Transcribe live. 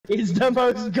is the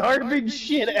most garbage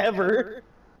shit ever.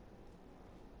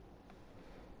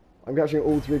 I'm capturing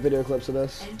all 3 video clips of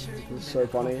this. This is so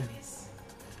funny.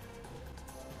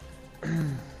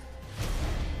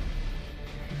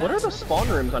 What are the spawn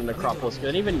rooms on Necropolis? I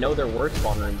didn't even know there were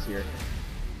spawn rooms here.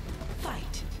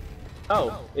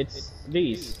 Oh, it's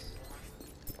these.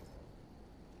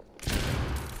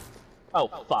 Oh,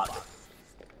 fuck.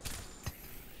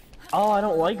 Oh, I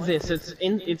don't like this.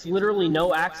 It's literally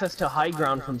no access to high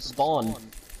ground from spawn.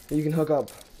 You can hook up.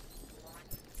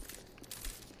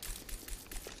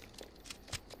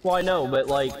 Well, I know, but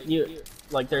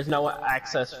like there's no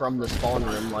access from the spawn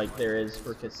room like there is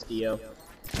for Castillo.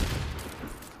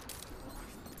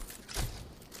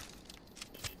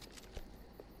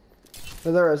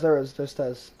 No, there is. There's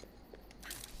stairs.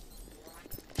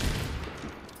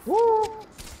 Woo!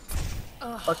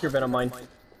 Fuck your Venom mine.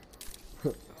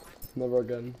 Never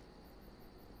again.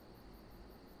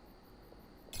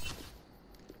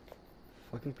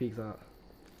 Fucking peek that.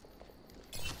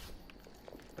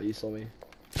 Oh, you saw me.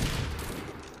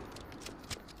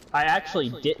 I actually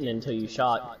didn't until you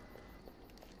shot.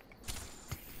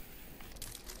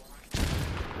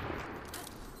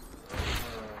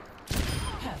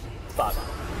 Fuck.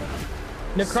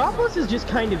 Necropolis is just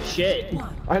kind of shit.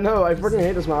 I know, I freaking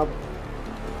hate this map.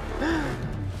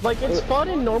 Like, it's fun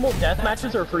in normal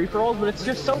deathmatches or free-for-alls, but it's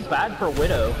just so bad for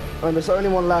Widow. And there's only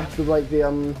one left with like the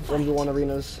 1v1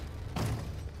 arenas.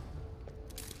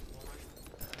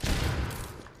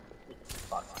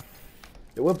 Fuck.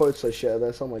 Yeah, we're both so shit at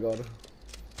this, oh my god.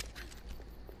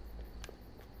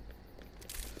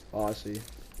 Oh, I see.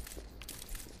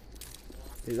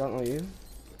 Is that not you?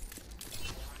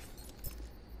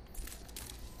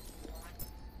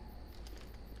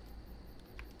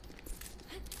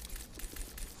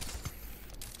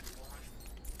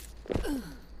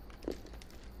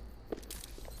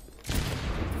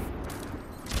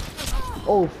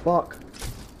 Oh fuck.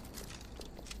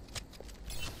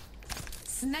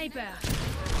 Sniper.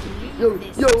 Yo,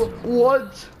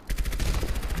 what?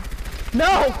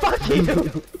 No, fuck you!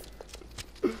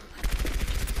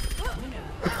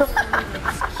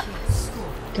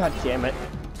 God damn it.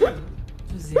 You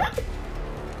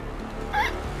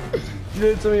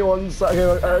did it to me once.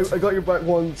 Okay, I got your back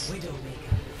once.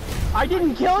 I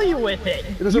didn't kill you with it!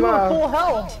 doesn't You were matter. full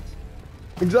health!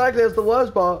 Exactly, that's the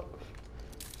worst part.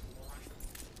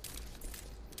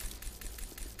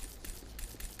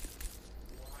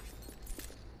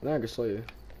 Now I just saw you.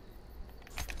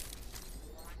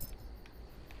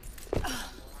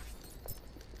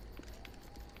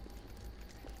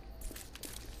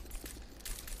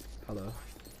 Hello.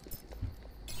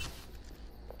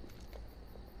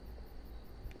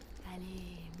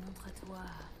 Allez, montre-toi.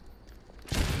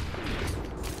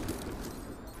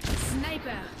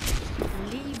 Sniper,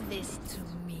 leave this to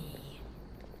me.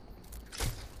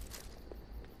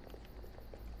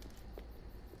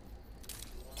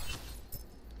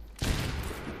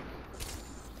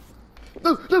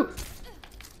 No, no!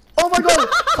 Oh my god!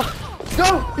 No!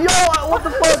 Yo! What the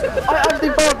fuck? I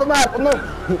actually fell off the map! No!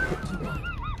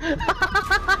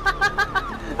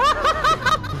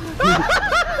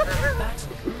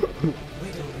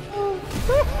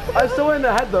 I'm still in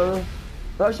the head though.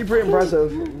 That's actually pretty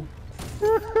impressive.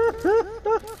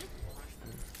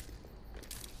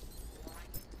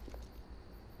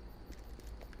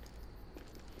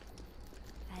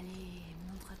 Allez,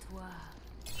 montre-toi.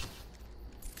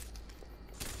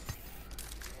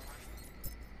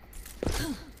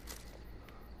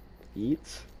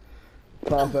 Eat.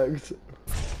 Perfect.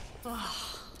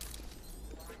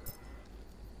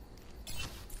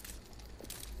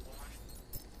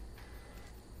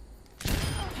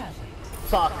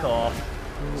 Fuck off.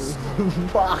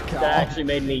 Fuck That actually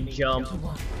made me jump.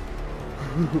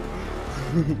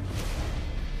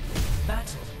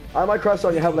 I had my crush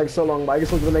on your head like so long, but I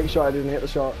just wanted to make sure I didn't hit the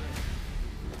shot.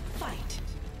 Fight.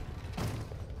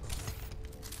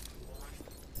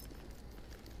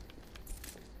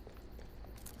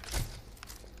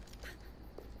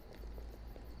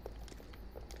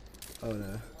 Oh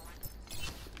no.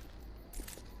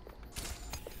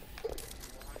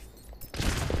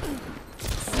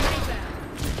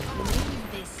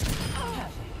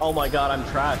 Oh my god, I'm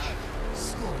trash.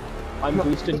 I'm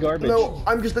boosted garbage. No,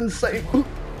 I'm just insane.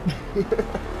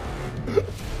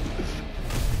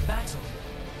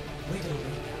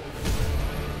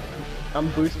 I'm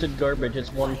boosted garbage,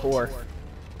 it's 1-4.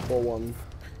 4-1.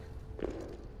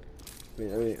 I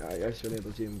mean, I guess you're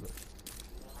the team, but...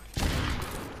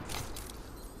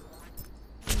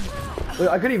 Wait,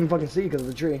 I couldn't even fucking see because of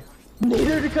the tree.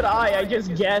 Neither could I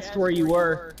just guessed where you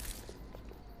were.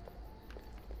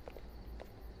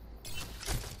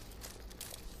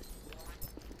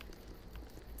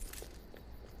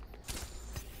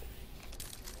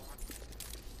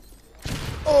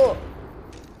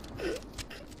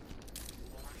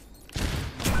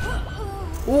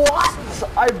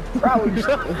 crouched.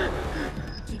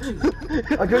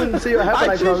 I couldn't see your head when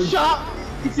I just crouched. shot.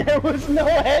 There was no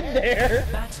head there.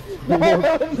 There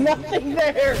was nothing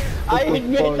there. I the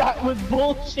admit fuck? that was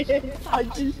bullshit. I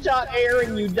just shot air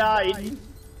and you died.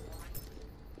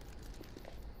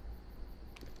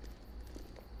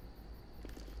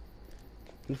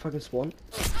 You fucking spawn.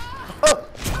 Oh!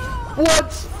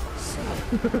 What?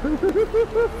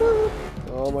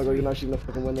 Oh my god, you're actually gonna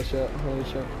fucking win this shit. Holy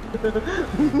shit.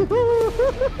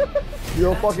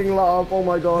 You're fucking laugh, oh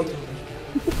my god.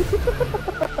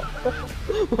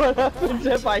 What happens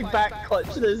if I back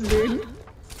clutch this dude?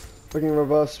 Fucking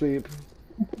reverse sweep.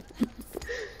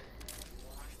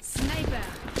 Sniper.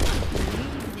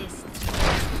 Leave this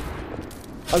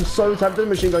to I'm so tempted to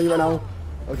machine gun you right now.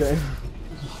 Okay.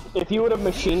 If you would have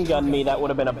machine gunned me, that would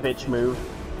have been a bitch move.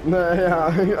 No, yeah,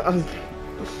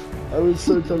 I was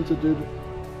so tempted, dude.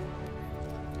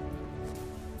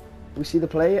 We see the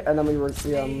play, and then we Of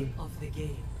the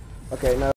game. Okay, no.